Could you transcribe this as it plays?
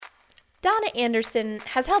Donna Anderson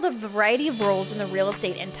has held a variety of roles in the real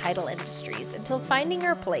estate and title industries until finding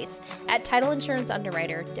her place at title insurance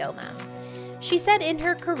underwriter DOMA. She said in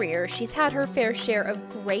her career, she's had her fair share of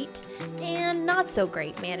great and not so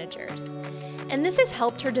great managers. And this has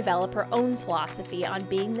helped her develop her own philosophy on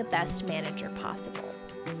being the best manager possible.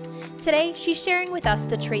 Today, she's sharing with us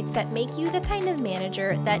the traits that make you the kind of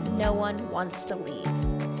manager that no one wants to leave.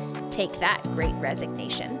 Take that, Great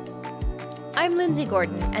Resignation. I'm Lindsay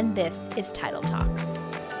Gordon, and this is Title Talks.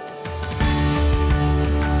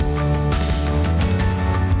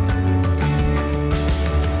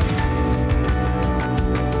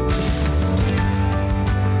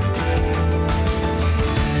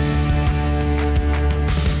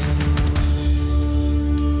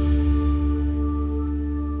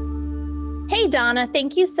 Hey, Donna,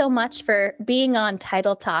 thank you so much for being on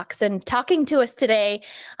Title Talks and talking to us today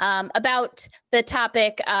about the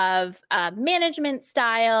topic of management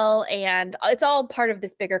style. And it's all part of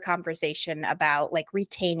this bigger conversation about like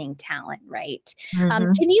retaining talent, right?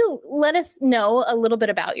 Can you let us know a little bit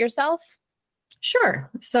about yourself?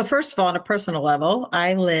 Sure. So first of all, on a personal level,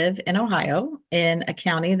 I live in Ohio in a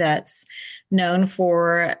county that's known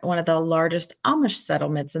for one of the largest Amish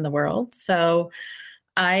settlements in the world. So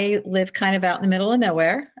I live kind of out in the middle of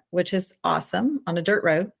nowhere, which is awesome, on a dirt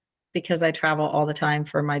road because I travel all the time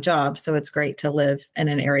for my job. So it's great to live in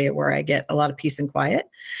an area where I get a lot of peace and quiet.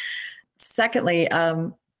 Secondly,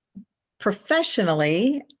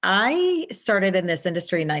 professionally, I started in this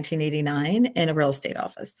industry in 1989 in a real estate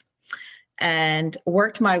office and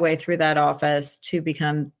worked my way through that office to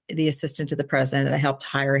become the assistant to the president. I helped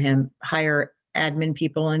hire admin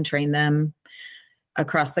people and train them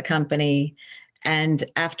across the company. And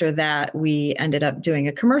after that, we ended up doing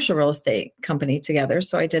a commercial real estate company together.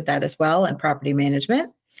 So I did that as well, and property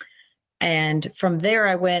management. And from there,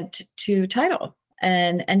 I went to title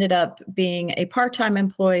and ended up being a part-time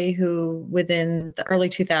employee who within the early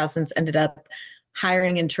 2000s ended up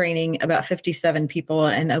hiring and training about 57 people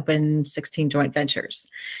and opened 16 joint ventures.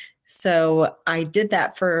 So I did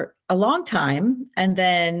that for a long time and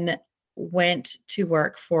then went to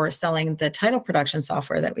work for selling the title production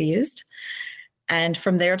software that we used. And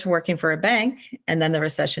from there to working for a bank, and then the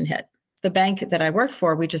recession hit. The bank that I worked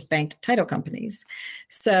for, we just banked title companies.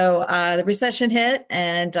 So the recession hit,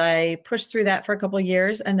 and I pushed through that for a couple of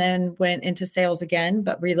years, and then went into sales again,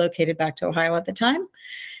 but relocated back to Ohio at the time.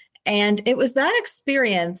 And it was that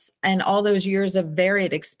experience and all those years of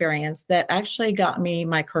varied experience that actually got me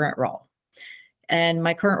my current role. And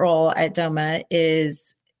my current role at DOMA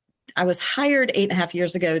is, I was hired 8.5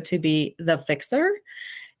 years ago to be the fixer.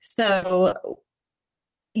 So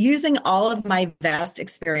using all of my vast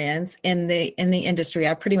experience in the industry,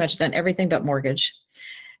 I've pretty much done everything but mortgage.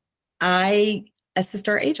 I assist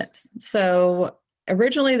our agents. So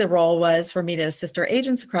originally the role was for me to assist our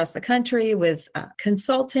agents across the country with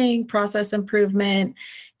consulting, process improvement,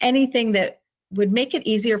 anything that would make it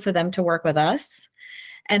easier for them to work with us.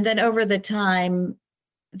 And then over the time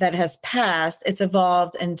that has passed, it's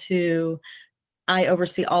evolved into I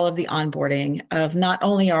oversee all of the onboarding of not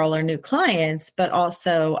only all our new clients, but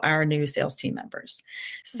also our new sales team members.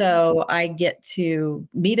 So I get to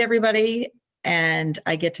meet everybody and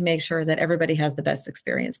I get to make sure that everybody has the best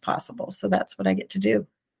experience possible. So that's what I get to do.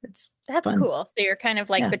 That's fun. Cool. So you're kind of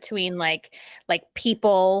like between like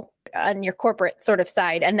people on your corporate sort of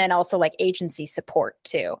side and then also like agency support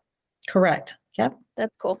too. Correct. Yep.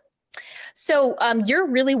 That's cool. So you're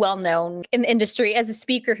really well known in the industry as a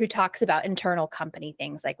speaker who talks about internal company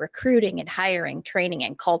things like recruiting and hiring, training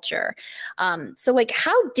and culture. So like,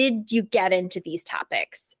 how did you get into these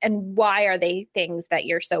topics and why are they things that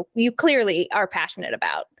you clearly are passionate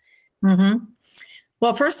about? Mm-hmm.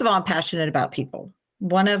 Well, first of all, I'm passionate about people.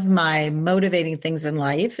 One of my motivating things in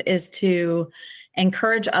life is to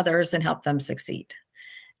encourage others and help them succeed.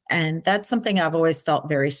 And that's something I've always felt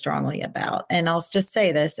very strongly about. And I'll just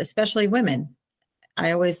say this, especially women.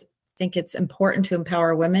 I always think it's important to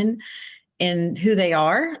empower women in who they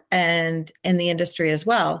are and in the industry as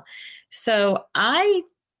well. So I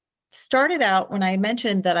started out when I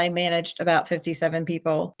mentioned that I managed about 57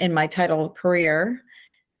 people in my title career.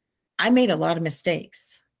 I made a lot of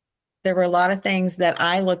mistakes. There were a lot of things that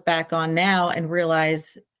I look back on now and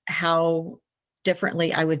realize how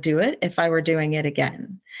differently I would do it if I were doing it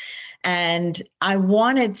again. And I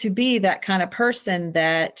wanted to be that kind of person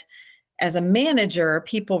that as a manager,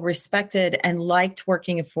 people respected and liked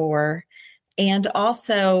working for. And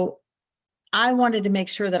also I wanted to make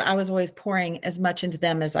sure that I was always pouring as much into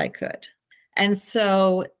them as I could. And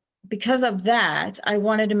so because of that, I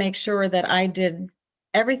wanted to make sure that I did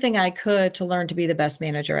everything I could to learn to be the best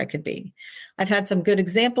manager I could be. I've had some good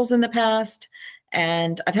examples in the past,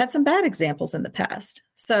 and I've had some bad examples in the past.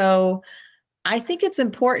 So I think it's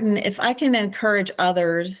important if I can encourage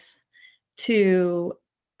others to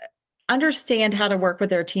understand how to work with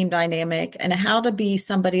their team dynamic and how to be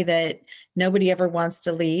somebody that nobody ever wants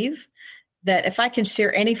to leave, that if I can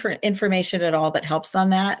share any information at all that helps on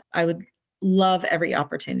that, I would love every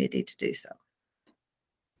opportunity to do so.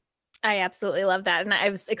 I absolutely love that. And I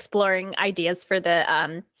was exploring ideas for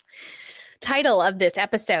the title of this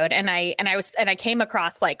episode, and I came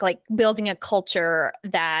across like building a culture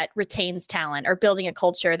that retains talent, or building a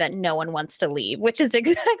culture that no one wants to leave, which is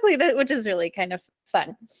exactly that, which is really kind of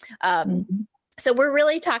fun. Mhm. So we're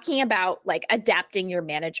really talking about like adapting your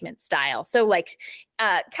management style. So like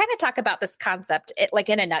kind of talk about this concept, like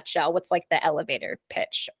in a nutshell. What's like the elevator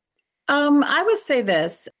pitch? I would say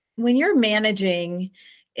this: when you're managing,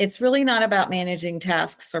 it's really not about managing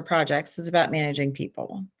tasks or projects, it's about managing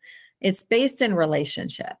people. It's based in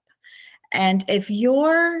relationship. And if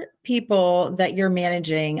your people that you're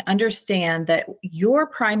managing understand that your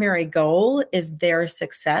primary goal is their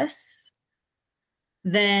success,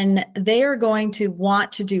 then they are going to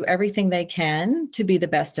want to do everything they can to be the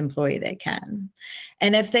best employee they can.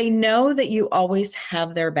 And if they know that you always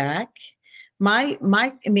have their back, my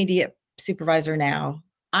immediate supervisor now,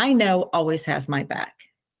 I know always has my back.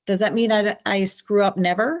 Does that mean I screw up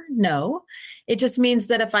never? No. It just means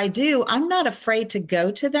that if I do, I'm not afraid to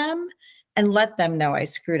go to them and let them know I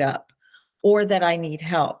screwed up or that I need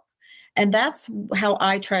help. And that's how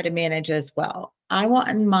I try to manage as well. I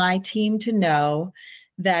want my team to know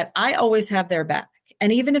that I always have their back.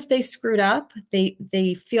 And even if they screwed up,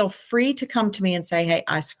 they feel free to come to me and say, hey,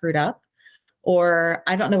 I screwed up, or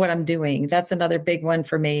I don't know what I'm doing. That's another big one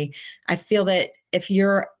for me. I feel that if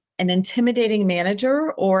you're an intimidating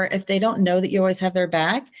manager, or if they don't know that you always have their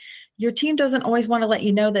back, your team doesn't always want to let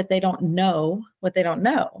you know that they don't know what they don't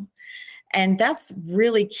know. And that's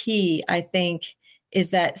really key, I think,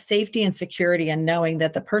 is that safety and security, and knowing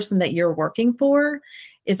that the person that you're working for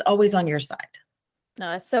is always on your side. No,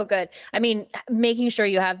 that's so good. I mean, making sure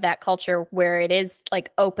you have that culture where it is like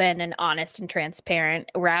open and honest and transparent,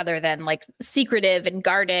 rather than like secretive and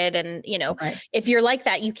guarded. And, Right. if you're like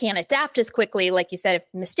that, you can't adapt as quickly. Like you said, if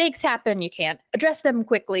mistakes happen, you can't address them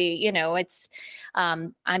quickly. It's,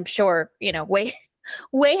 I'm sure,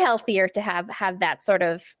 way healthier to have that sort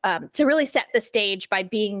of, to really set the stage by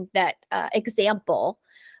being that example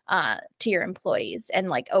to your employees, and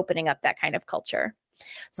like opening up that kind of culture.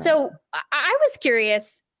 So I was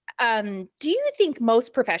curious, do you think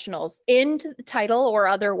most professionals in the title or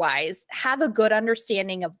otherwise have a good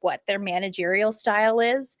understanding of what their managerial style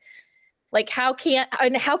is? Like how can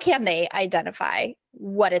they identify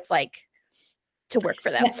what it's like to work for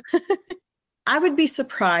them? Yeah. I would be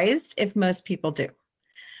surprised if most people do.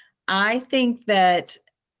 I think that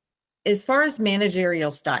as far as managerial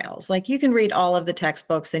styles, like you can read all of the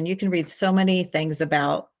textbooks and you can read so many things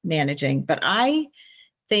about managing, but I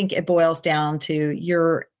think it boils down to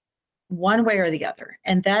you're one way or the other.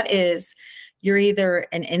 And that is, you're either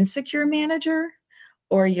an insecure manager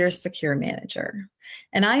or you're a secure manager.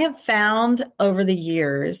 And I have found over the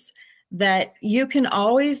years that you can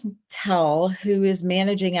always tell who is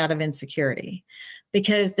managing out of insecurity,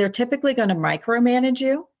 because they're typically going to micromanage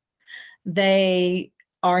you. They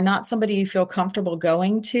are not somebody you feel comfortable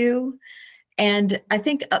going to. And I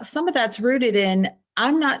think some of that's rooted in,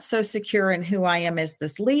 I'm not so secure in who I am as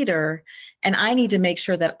this leader, and I need to make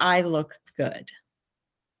sure that I look good.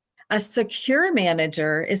 A secure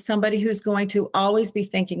manager is somebody who's going to always be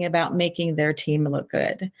thinking about making their team look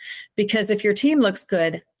good, because if your team looks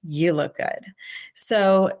good, you look good.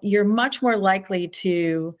 So you're much more likely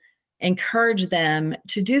to encourage them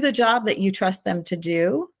to do the job that you trust them to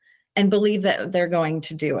do and believe that they're going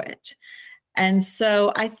to do it. And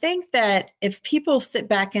so I think that if people sit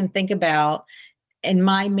back and think about, in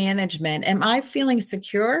my management, am I feeling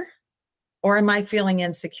secure or am I feeling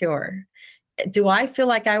insecure? Do I feel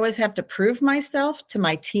like I always have to prove myself to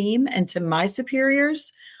my team and to my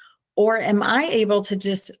superiors? Or am I able to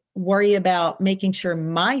just worry about making sure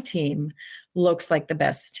my team looks like the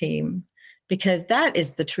best team? Because that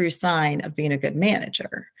is the true sign of being a good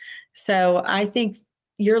manager. So I think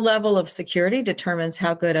your level of security determines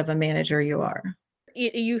how good of a manager you are.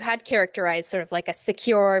 You had characterized sort of like a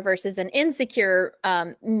secure versus an insecure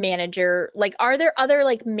manager. Like, are there other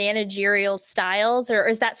like managerial styles, or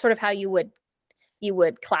is that sort of how you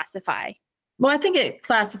would classify? Well, I think it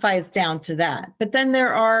classifies down to that. But then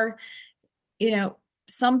there are,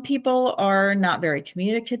 some people are not very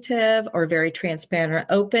communicative or very transparent or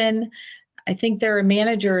open. I think there are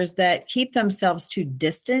managers that keep themselves too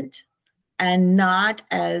distant and not,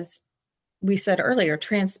 as we said earlier,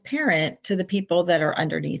 transparent to the people that are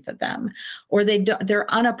underneath of them, or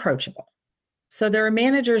they're unapproachable. So there are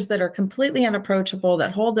managers that are completely unapproachable,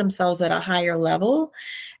 that hold themselves at a higher level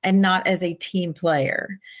and not as a team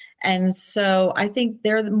player. And so I think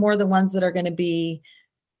they're more the ones that are going to be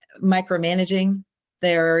micromanaging.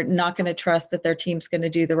 They're not going to trust that their team's going to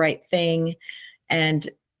do the right thing. And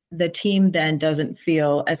the team then doesn't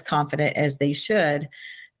feel as confident as they should.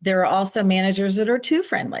 There are also managers that are too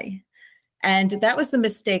friendly. And that was the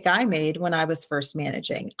mistake I made when I was first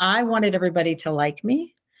managing. I wanted everybody to like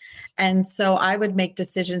me. And so I would make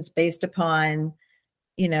decisions based upon,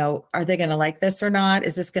 are they going to like this or not?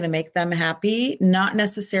 Is this going to make them happy? Not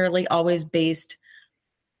necessarily always based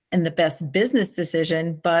in the best business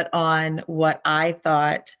decision, but on what I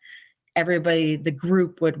thought everybody, the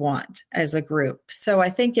group, would want as a group. So I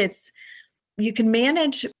think you can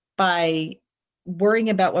manage by worrying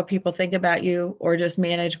about what people think about you, or just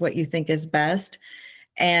manage what you think is best.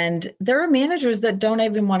 And there are managers that don't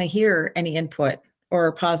even want to hear any input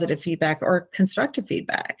or positive feedback or constructive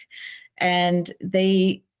feedback. And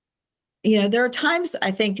there are times,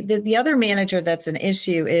 I think, that the other manager that's an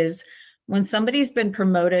issue is when somebody's been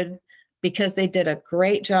promoted because they did a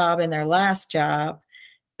great job in their last job,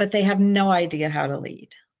 but they have no idea how to lead.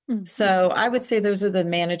 Mm-hmm. So I would say those are the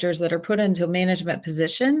managers that are put into a management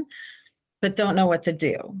position, but don't know what to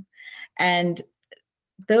do. And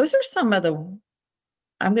those are some of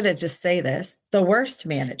I'm going to just say this, the worst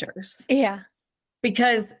managers. Yeah.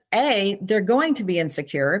 Because A, they're going to be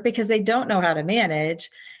insecure because they don't know how to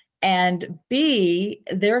manage. And B,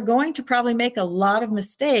 they're going to probably make a lot of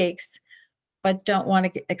mistakes, but don't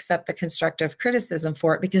want to accept the constructive criticism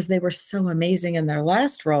for it because they were so amazing in their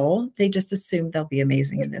last role. They just assume they'll be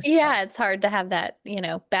amazing in this role. It's hard to have that,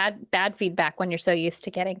 bad feedback when you're so used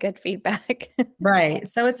to getting good feedback. Right.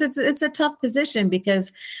 So it's a tough position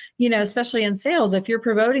because, especially in sales, if you're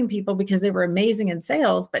promoting people because they were amazing in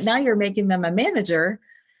sales, but now you're making them a manager,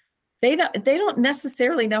 they don't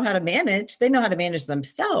necessarily know how to manage. They know how to manage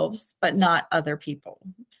themselves, but not other people.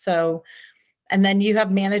 So, and then you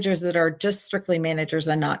have managers that are just strictly managers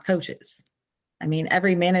and not coaches. I mean,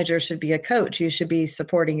 every manager should be a coach. You should be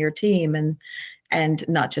supporting your team and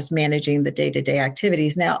not just managing the day-to-day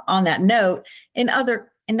activities. Now, on that note, in other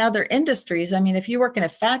industries, I mean, if you work in a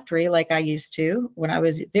factory like I used to when I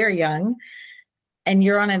was very young, and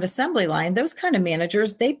you're on an assembly line, those kind of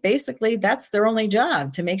managers, that's their only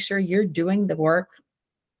job, to make sure you're doing the work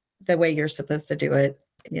the way you're supposed to do it,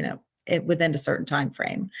 within a certain time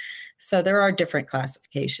frame. So there are different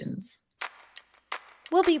classifications.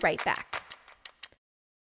 We'll be right back.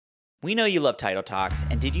 We know you love Title Talks,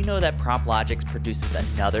 and did you know that PropLogix produces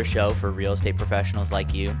another show for real estate professionals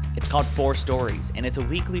like you? It's called 4 Stories, and it's a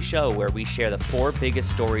weekly show where we share the 4 biggest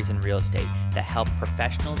stories in real estate that help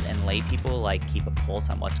professionals and lay people alike keep a pulse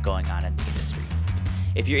on what's going on in the industry.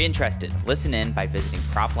 If you're interested, listen in by visiting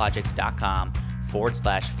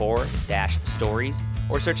proplogix.com/4-stories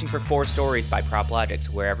or searching for 4 Stories by PropLogix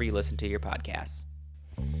wherever you listen to your podcasts.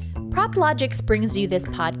 PropLogix brings you this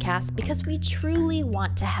podcast because we truly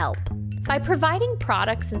want to help. By providing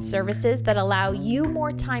products and services that allow you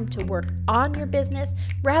more time to work on your business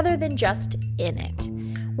rather than just in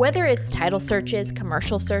it. Whether it's title searches,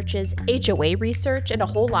 commercial searches, HOA research, and a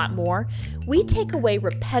whole lot more, we take away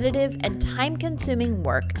repetitive and time-consuming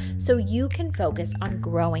work so you can focus on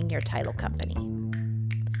growing your title company.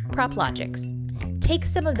 PropLogix. Take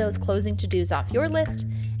some of those closing to-dos off your list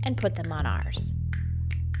and put them on ours.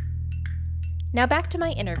 Now back to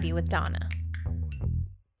my interview with Donna.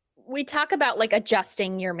 We talk about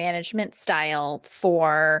adjusting your management style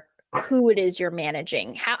for who it is you're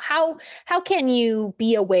managing. How can you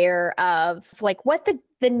be aware of what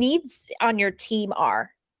the needs on your team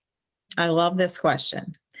are? I love this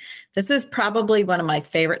question. This is probably one of my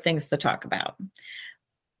favorite things to talk about.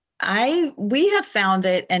 We have found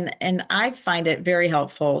it and I find it very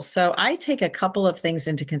helpful. So I take a couple of things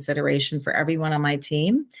into consideration for everyone on my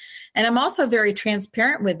team. And I'm also very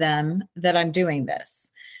transparent with them that I'm doing this.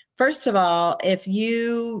 First of all, if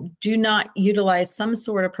you do not utilize some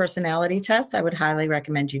sort of personality test, I would highly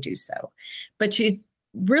recommend you do so. But you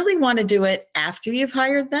really want to do it after you've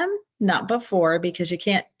hired them, not before, because you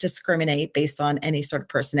can't discriminate based on any sort of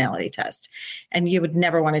personality test. And you would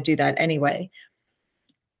never want to do that anyway.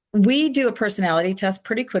 We do a personality test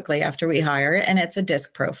pretty quickly after we hire, and it's a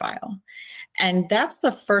DISC profile. And that's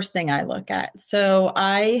the first thing I look at. So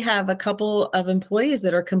I have a couple of employees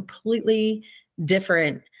that are completely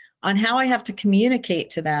different on how I have to communicate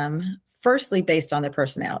to them, firstly, based on their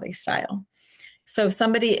personality style.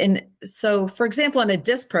 So for example, in a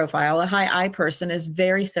DISC profile, a high I person is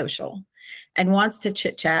very social and wants to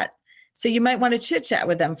chit chat. So you might want to chit chat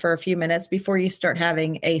with them for a few minutes before you start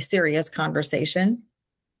having a serious conversation.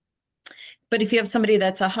 But if you have somebody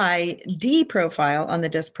that's a high D profile on the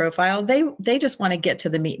DISC profile, they just want to get to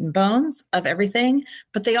the meat and bones of everything,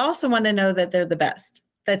 but they also want to know that they're the best,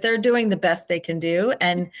 that they're doing the best they can do.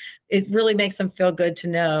 And it really makes them feel good to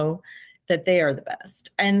know that they are the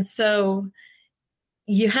best. And so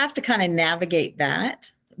you have to kind of navigate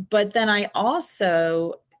that. But then I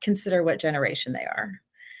also consider what generation they are.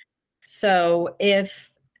 So if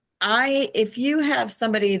you have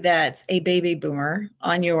somebody that's a baby boomer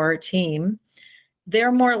on your team,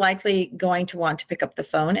 they're more likely going to want to pick up the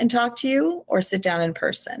phone and talk to you or sit down in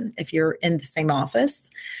person if you're in the same office.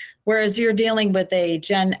 Whereas you're dealing with a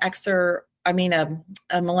Gen Xer,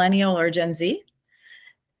 a millennial or Gen Z,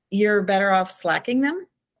 you're better off slacking them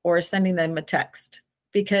or sending them a text,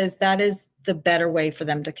 because that is the better way for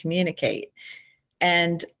them to communicate.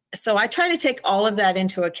 And so I try to take all of that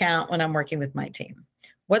into account when I'm working with my team.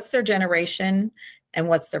 What's their generation and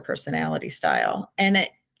what's their personality style? And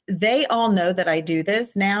they all know that I do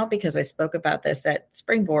this now because I spoke about this at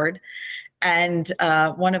Springboard. And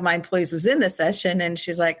one of my employees was in the session and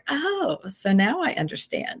she's like, oh, so now I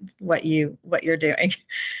understand what you're doing.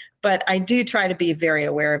 But I do try to be very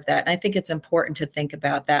aware of that. And I think it's important to think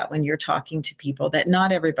about that when you're talking to people, that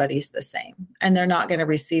not everybody's the same and they're not going to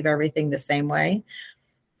receive everything the same way.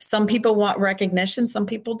 Some people want recognition, some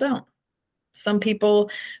people don't. Some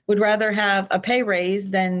people would rather have a pay raise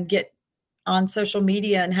than get on social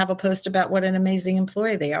media and have a post about what an amazing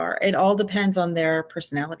employee they are. It all depends on their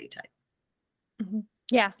personality type. Mm-hmm.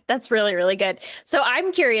 Yeah, that's really, really good. So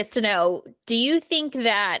I'm curious to know, do you think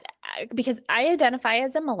that, because I identify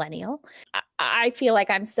as a millennial, I feel like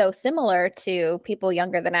I'm so similar to people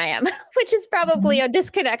younger than I am, which is probably a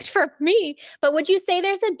disconnect for me. But would you say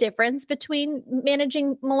there's a difference between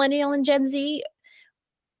managing millennial and Gen Z?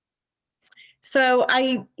 So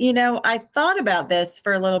I thought about this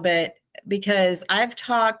for a little bit because I've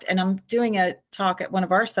talked, and I'm doing a talk at one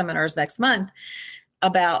of our seminars next month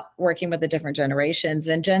about working with the different generations.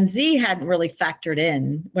 And Gen Z hadn't really factored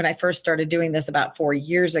in when I first started doing this about 4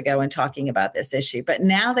 years ago and talking about this issue, but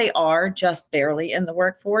now they are just barely in the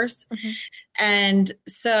workforce. Mm-hmm. And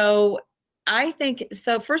so I think,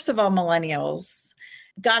 first of all, millennials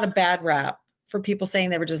got a bad rap for people saying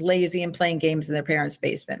they were just lazy and playing games in their parents'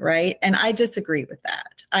 basement, right? And I disagree with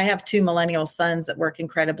that. I have 2 millennial sons that work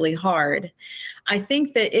incredibly hard. I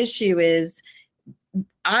think the issue is,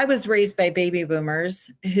 I was raised by baby boomers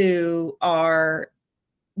who are,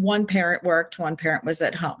 one parent worked, one parent was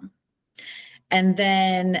at home. And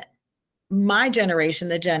then my generation,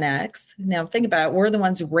 the Gen X, now think about it, we're the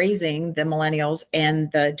ones raising the millennials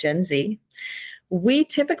and the Gen Z. We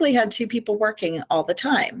typically had 2 people working all the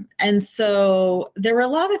time. And so there were a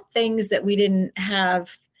lot of things that we didn't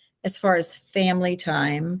have as far as family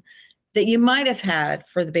time that you might have had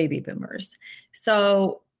for the baby boomers.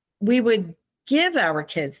 So we would give our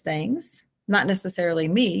kids things, not necessarily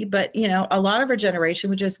me, but a lot of our generation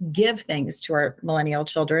would just give things to our millennial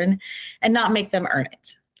children and not make them earn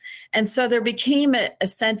it. And so there became a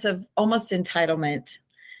sense of almost entitlement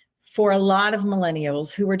for a lot of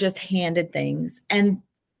millennials who were just handed things. And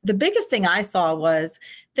the biggest thing I saw was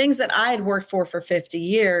things that I had worked for 50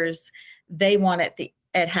 years, they want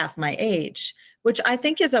at half my age, which I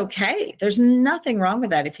think is okay. There's nothing wrong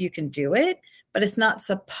with that if you can do it, but it's not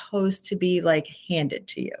supposed to be like handed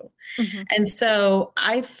to you. Mm-hmm. And so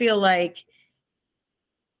I feel like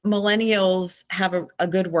millennials have a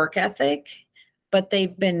good work ethic, but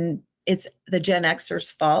it's the Gen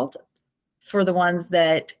Xers' fault for the ones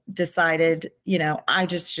that decided, I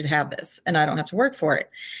just should have this and I don't have to work for it.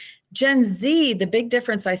 Gen Z, the big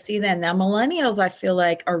difference I see then, now millennials, I feel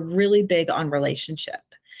like are really big on relationship.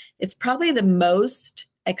 It's probably the most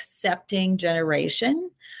accepting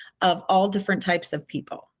generation of all different types of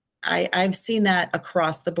people. I've seen that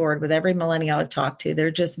across the board with every millennial I've talked to.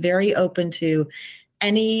 They're just very open to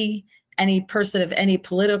any person of any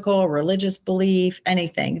political or religious belief,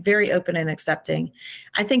 anything, very open and accepting.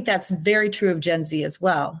 I think that's very true of Gen Z as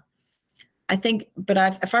well. I think, but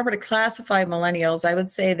if I were to classify millennials, I would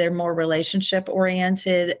say they're more relationship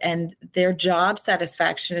oriented and their job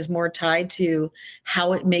satisfaction is more tied to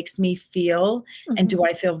how it makes me feel. Mm-hmm. And do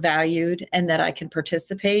I feel valued and that I can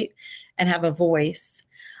participate and have a voice?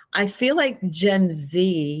 I feel like Gen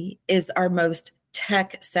Z is our most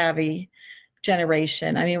tech savvy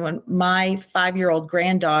generation. I mean, when my 5-year-old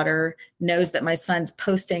granddaughter knows that my son's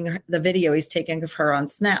posting the video he's taking of her on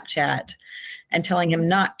Snapchat and telling him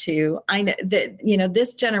not to, I know that,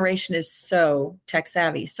 this generation is so tech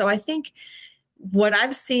savvy. So I think what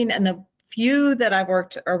I've seen and the few that I've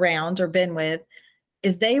worked around or been with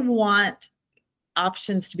is they want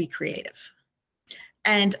options to be creative.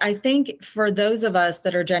 And I think for those of us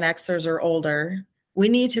that are Gen Xers or older, we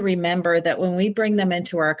need to remember that when we bring them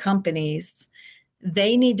into our companies,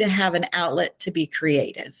 they need to have an outlet to be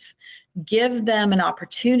creative. Give them an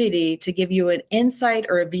opportunity to give you an insight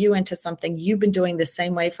or a view into something you've been doing the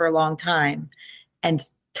same way for a long time and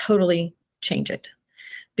totally change it.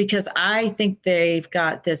 Because I think they've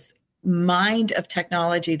got this mind of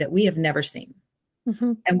technology that we have never seen.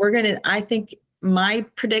 Mm-hmm. And I think my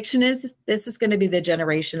prediction is this is going to be the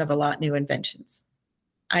generation of a lot new inventions.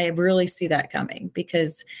 I really see that coming,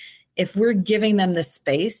 because if we're giving them the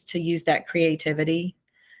space to use that creativity,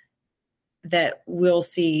 that we'll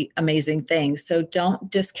see amazing things. So don't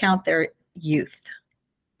discount their youth.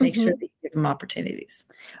 Make sure that you give them opportunities.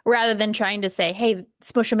 Rather than trying to say, hey,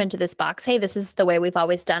 smush them into this box. Hey, this is the way we've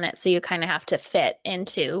always done it. So you kind of have to fit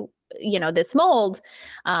into, this mold.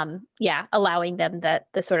 Allowing them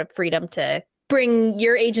the sort of freedom to bring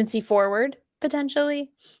your agency forward, potentially.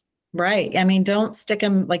 Right. I mean, don't stick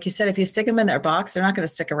them, like you said, if you stick them in their box, they're not going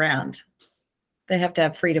to stick around. They have to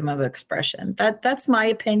have freedom of expression. That's my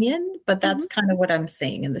opinion, but that's kind of what I'm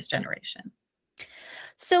seeing in this generation.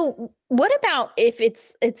 So what about if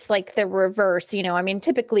it's like the reverse,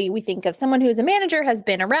 typically we think of someone who's a manager, has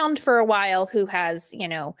been around for a while, who has,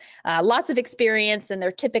 lots of experience, and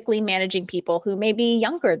they're typically managing people who may be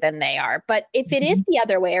younger than they are. But if it is the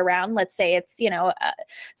other way around, let's say it's,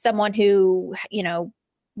 someone who,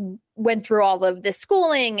 went through all of this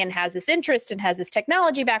schooling and has this interest and has this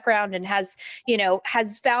technology background and has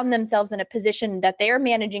found themselves in a position that they are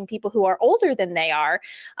managing people who are older than they are.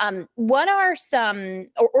 What are some,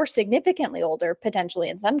 or significantly older, potentially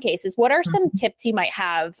in some cases, what are some tips you might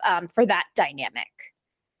have for that dynamic?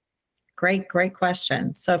 Great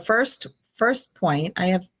question. So first point, I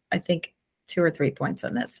have, I think, 2 or 3 points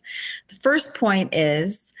on this. The first point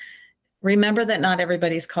is, remember that not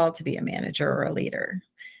everybody's called to be a manager or a leader.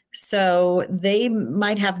 So they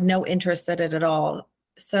might have no interest in it at all.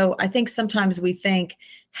 So I think sometimes we think,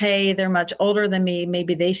 hey, they're much older than me,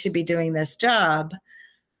 maybe they should be doing this job.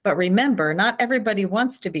 But remember, not everybody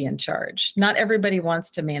wants to be in charge. Not everybody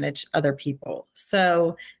wants to manage other people.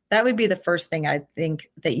 So that would be the first thing I think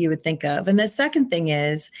that you would think of. And the second thing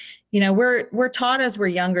is, we're taught as we're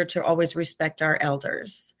younger to always respect our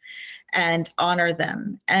elders and honor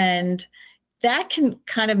them. And that can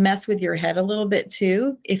kind of mess with your head a little bit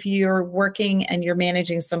too, if you're working and you're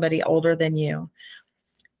managing somebody older than you.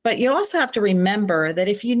 But you also have to remember that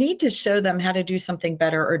if you need to show them how to do something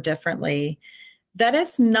better or differently, that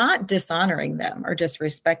it's not dishonoring them or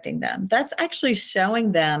disrespecting them. That's actually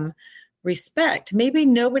showing them respect. Maybe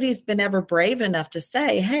nobody's been ever brave enough to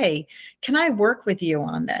say, hey, can I work with you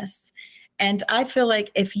on this? And I feel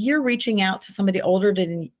like if you're reaching out to somebody older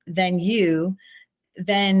than you,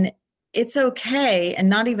 then it's okay, and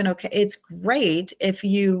not even okay. It's great if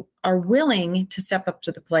you are willing to step up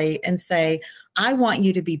to the plate and say, I want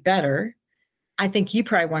you to be better. I think you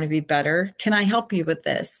probably want to be better. Can I help you with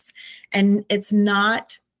this? And it's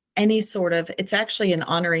not it's actually an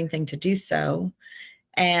honoring thing to do so.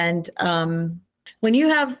 And when you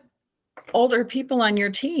have older people on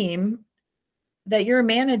your team that you're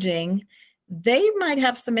managing, they might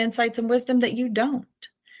have some insights and wisdom that you don't.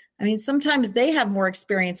 I mean, sometimes they have more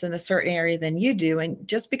experience in a certain area than you do. And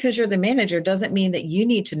just because you're the manager doesn't mean that you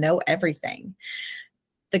need to know everything.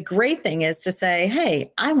 The great thing is to say,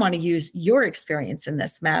 hey, I want to use your experience in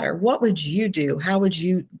this matter. What would you do? How would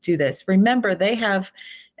you do this? Remember, they have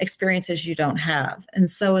experiences you don't have.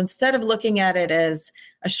 And so instead of looking at it as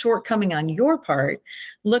a shortcoming on your part,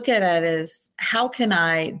 look at it as, how can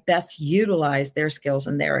I best utilize their skills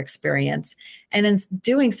and their experience? And in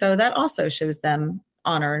doing so, that also shows them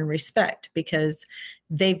honor and respect because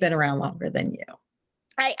they've been around longer than you.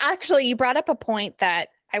 You brought up a point that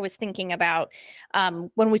I was thinking about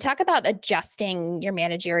when we talk about adjusting your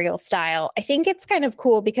managerial style. I think it's kind of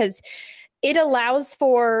cool because it allows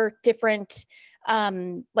for different,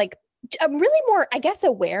 really more, I guess,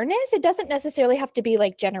 awareness. It doesn't necessarily have to be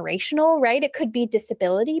like generational, right? It could be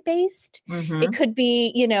disability based. Mm-hmm. It could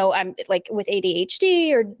be, like with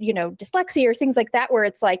ADHD or, dyslexia or things like that, where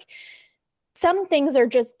it's like, some things are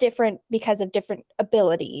just different because of different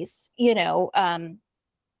abilities,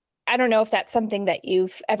 I don't know if that's something that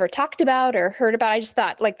you've ever talked about or heard about. I just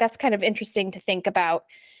thought like that's kind of interesting to think about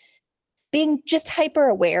being just hyper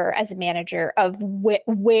aware as a manager of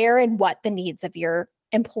where and what the needs of your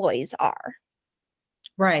employees are.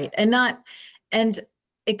 Right. And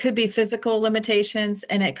it could be physical limitations,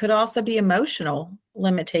 and it could also be emotional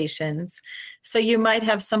limitations. So you might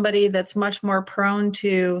have somebody that's much more prone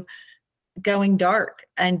to going dark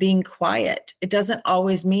and being quiet. It doesn't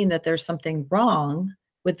always mean that there's something wrong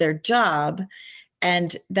with their job.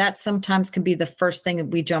 And that sometimes can be the first thing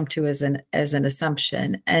that we jump to as an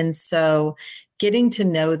assumption. And so getting to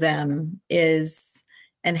know them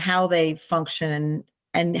and how they function,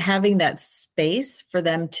 and having that space for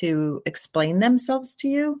them to explain themselves to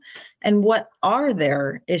you and what are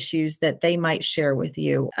their issues that they might share with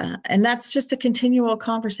you. And that's just a continual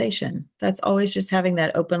conversation. That's always just having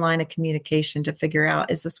that open line of communication to figure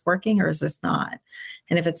out, is this working or is this not?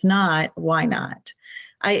 And if it's not, why not?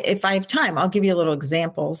 If I have time, I'll give you a little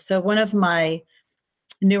example. So one of my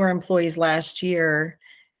newer employees last year,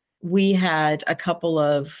 we had a couple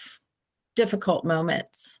of difficult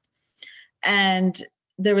moments. And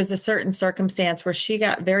there was a certain circumstance where she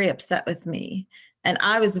got very upset with me, and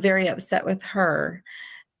I was very upset with her.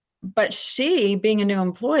 But she, being a new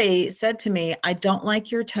employee, said to me, "I don't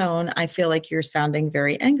like your tone. I feel like you're sounding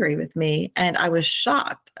very angry with me." And I was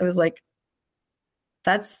shocked. I was like,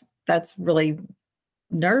 that's really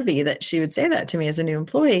nervy that she would say that to me as a new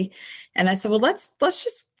employee. And I said, well, let's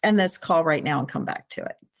just end this call right now and come back to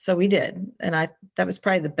it. So we did. And that was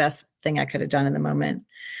probably the best thing I could have done in the moment.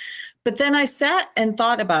 But then I sat and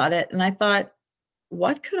thought about it, and I thought,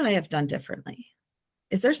 what could I have done differently?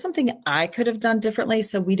 Is there something I could have done differently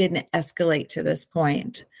so we didn't escalate to this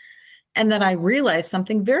point? And then I realized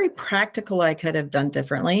something very practical I could have done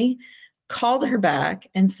differently, called her back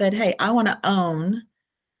and said, hey, I want to own,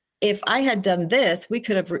 if I had done this, we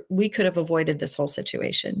could have avoided this whole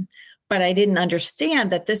situation. But I didn't understand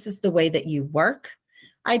that this is the way that you work.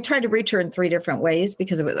 I tried to reach her in 3 different ways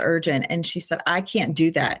because it was urgent. And she said, I can't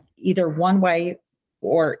do that either one way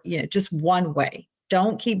or, just one way.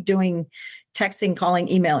 Don't keep doing texting, calling,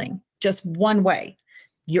 emailing, just one way.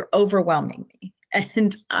 You're overwhelming me.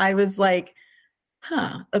 And I was like,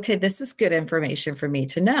 okay, this is good information for me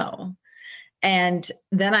to know. And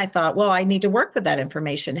then I thought, well, I need to work with that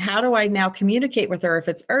information. How do I now communicate with her if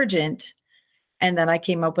it's urgent? And then I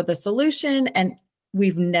came up with a solution, and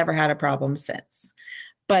we've never had a problem since.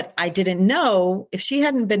 But I didn't know, if she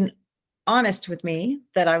hadn't been honest with me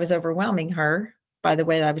that I was overwhelming her by the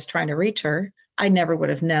way that I was trying to reach her, I never would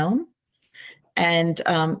have known. And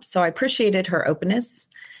so I appreciated her openness,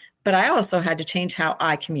 but I also had to change how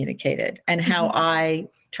I communicated and how I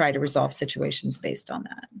try to resolve situations based on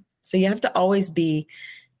that. So you have to always be,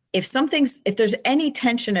 if there's any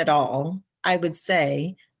tension at all, I would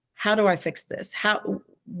say, how do I fix this?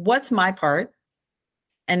 What's my part?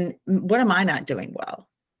 And what am I not doing well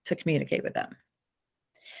to communicate with them?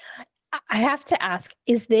 I have to ask,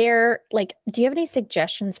 is there do you have any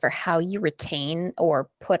suggestions for how you retain or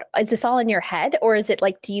is this all in your head, or is it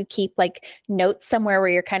do you keep notes somewhere where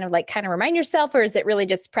you're kind of remind yourself, or is it really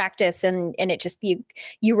just practice and it just,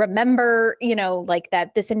 you remember,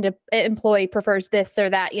 that this employee prefers this or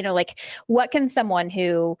that, what can someone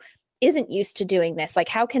who isn't used to doing this,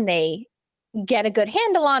 how can they get a good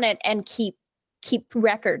handle on it and keep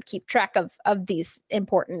track of these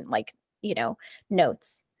important,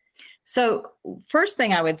 notes? So first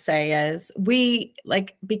thing I would say is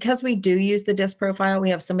because we do use the DISC profile, we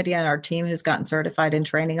have somebody on our team who's gotten certified in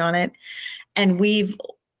training on it. And we've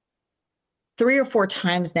 3 or 4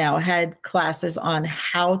 times now had classes on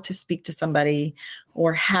how to speak to somebody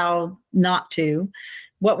or how not to,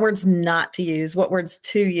 what words not to use, what words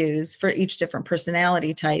to use for each different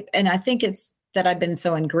personality type. And I think it's that I've been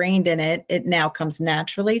so ingrained in it, it now comes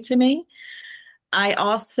naturally to me. I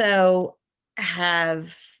also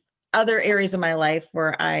have other areas of my life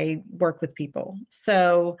where I work with people.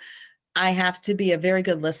 So I have to be a very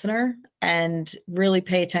good listener and really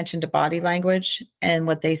pay attention to body language and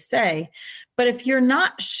what they say. But if you're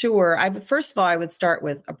not sure, first of all, I would start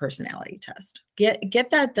with a personality test. Get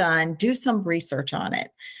that done, do some research on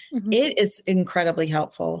it. Mm-hmm. It is incredibly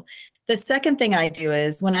helpful. The second thing I do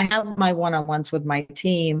is when I have my one-on-ones with my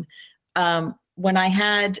team, when I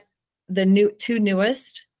had the 2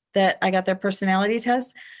 newest that I got their personality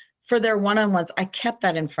test, for their one-on-ones, I kept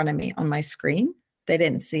that in front of me on my screen. They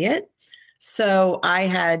didn't see it. So I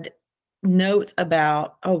had notes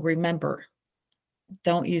about, remember,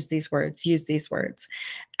 don't use these words, use these words.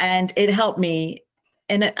 And it helped me.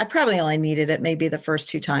 And I probably only needed it maybe the first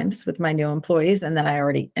 2 times with my new employees. And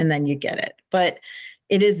then you get it. But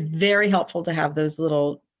it is very helpful to have those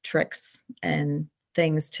little tricks and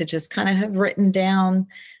things to just kind of have written down,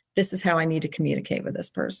 this is how I need to communicate with this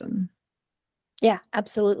person. Yeah,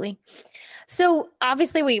 absolutely. So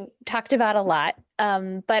obviously we talked about a lot,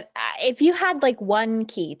 but if you had like one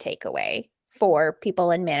key takeaway for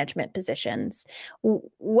people in management positions,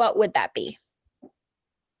 what would that be?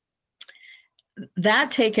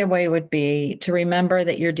 That takeaway would be to remember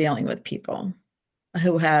that you're dealing with people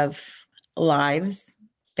who have lives,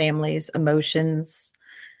 families, emotions,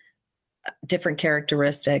 different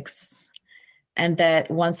characteristics, and that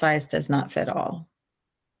one size does not fit all.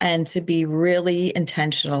 And to be really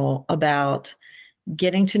intentional about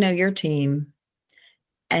getting to know your team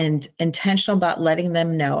and intentional about letting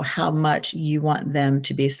them know how much you want them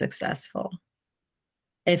to be successful.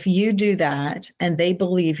 If you do that and they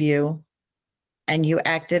believe you and you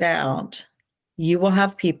act it out, you will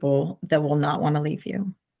have people that will not want to leave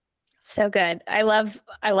you. So good. I love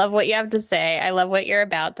what you have to say. I love what you're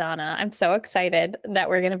about, Donna. I'm so excited that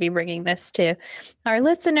we're going to be bringing this to our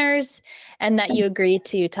listeners and that you agreed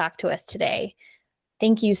to talk to us today.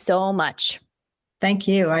 Thank you so much. Thank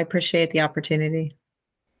you. I appreciate the opportunity.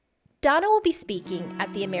 Donna will be speaking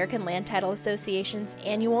at the American Land Title Association's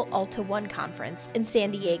annual Alta One conference in San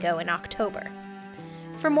Diego in October.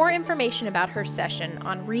 For more information about her session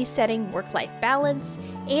on resetting work-life balance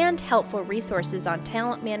and helpful resources on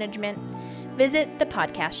talent management, visit the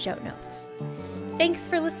podcast show notes. Thanks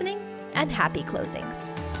for listening and happy closings.